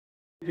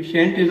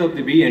Patient is of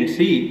the B and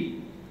C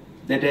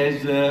that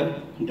has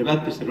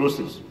developed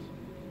cirrhosis.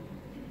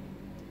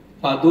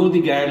 Although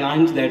the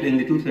guidelines that in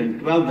the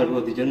 2012 that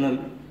was the Journal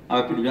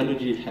of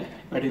Epidemiology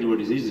Hepatitis liver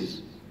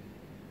diseases,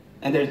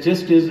 and that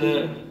just is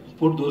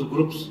put those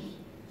groups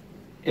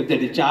if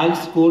the child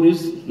score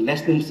is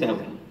less than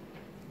 7.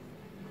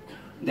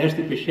 That's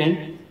the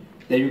patient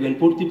that you can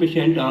put the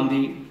patient on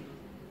the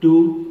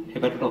 2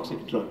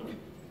 hepatotoxic drug,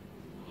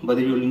 but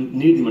you will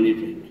need the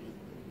monitoring.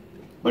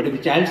 But if the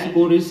child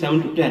score is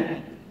 7 to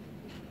 10,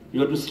 you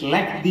have to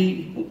select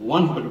the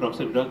 1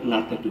 hepatotoxic drug,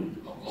 not the 2.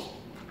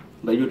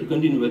 But you have to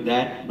continue with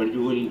that, but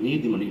you will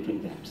need the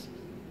monitoring labs.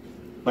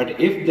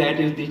 But if that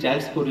is the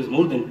child score is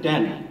more than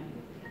 10,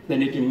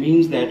 then it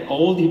means that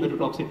all the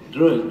hepatotoxic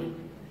drug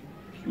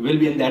will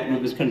be in that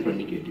group is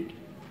contraindicated.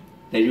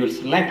 That you will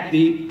select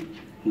the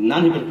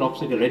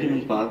non-hepatotoxic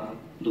regimen for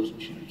those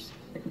patients.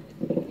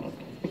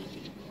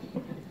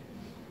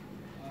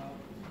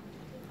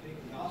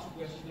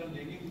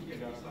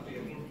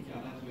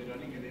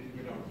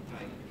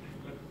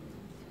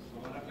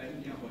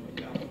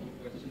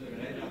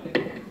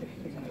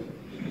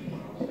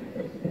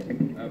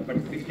 But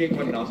we take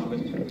one last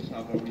question.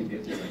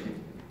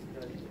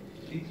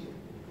 Please.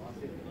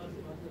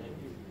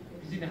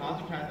 किसी ने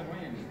हाथ उठाया था वहाँ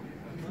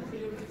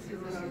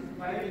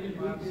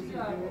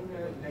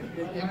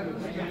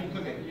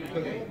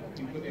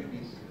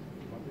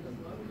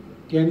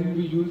Can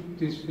we use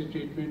this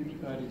treatment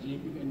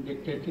regime in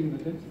lactating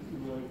mothers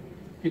who are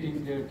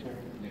feeding their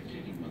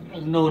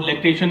child? No,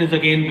 lactation is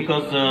again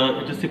because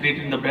it is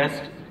secreted in the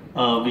breast.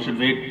 We should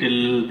wait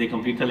till they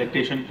complete the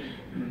lactation.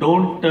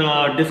 Don't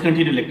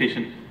discontinue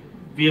lactation.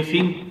 We have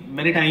seen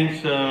many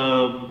times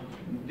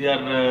they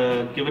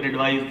are given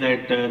advice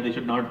that they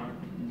should not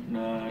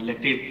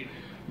lactate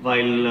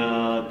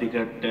while they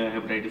get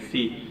hepatitis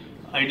C.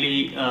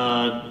 Ideally,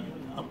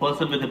 a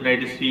person with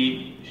hepatitis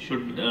C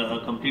should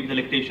complete the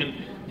lactation.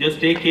 Just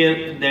take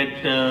care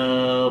that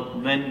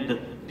when the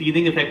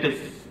teething effect is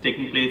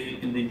taking place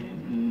in the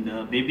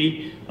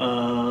baby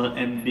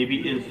and baby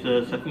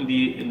is sucking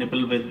the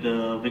nipple with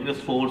vigorous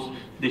force,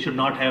 they should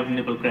not have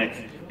nipple cracks.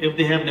 If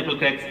they have nipple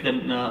cracks,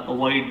 then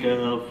avoid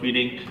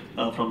feeding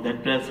from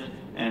that breast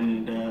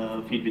and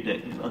feed with the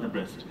other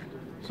breast.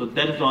 So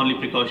that is the only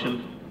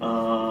precaution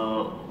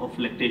of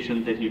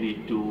lactation that you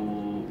need to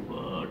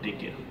take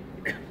care.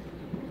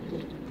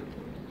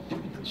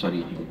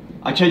 Sorry.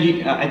 अच्छा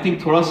जी, I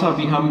think थोड़ा सा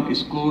अभी हम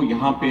इसको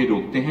यहाँ पे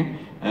रोकते हैं.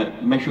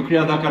 मैं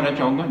शुक्रिया अदा करना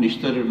चाहूँगा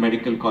निश्तर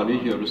मेडिकल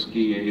कॉलेज और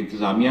उसकी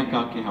इंतज़ामिया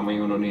का कि हमें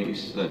उन्होंने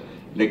इस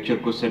लेक्चर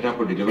को सेटअप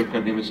और डिलीवर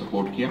करने में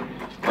सपोर्ट किया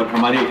और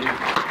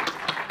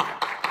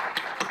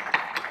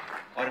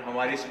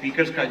हमारे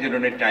स्पीकर्स का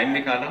जिन्होंने टाइम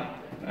निकाला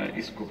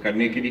इसको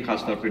करने के लिए,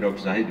 खासतौर पे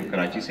डॉक्टर जाहिद जो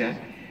कराची से आए,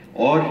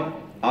 और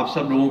आप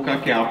सब लोगों का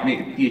कि आपने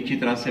इतनी अच्छी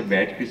तरह से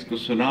बैठ के इसको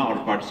सुना और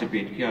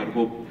पार्टिसिपेट किया, और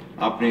वो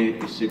आपने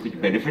इससे कुछ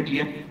बेनिफिट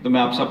लिया. तो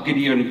मैं आप सबके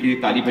लिए उनके लिए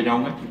ताली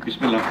बजाऊंगा.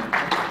 बिस्मिल्लाह.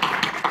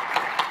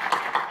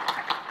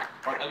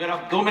 और अगर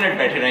आप 2 मिनट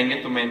बैठे रहेंगे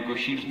तो मैं इनको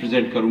शीट्स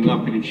प्रेजेंट करूंगा,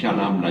 फिर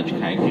इंशाल्लाह हम लंच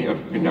खाएंगे और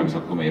फिर डॉक्टर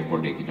साहब को मैं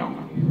एयरपोर्ट लेके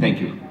जाऊंगा.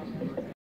 Thank you.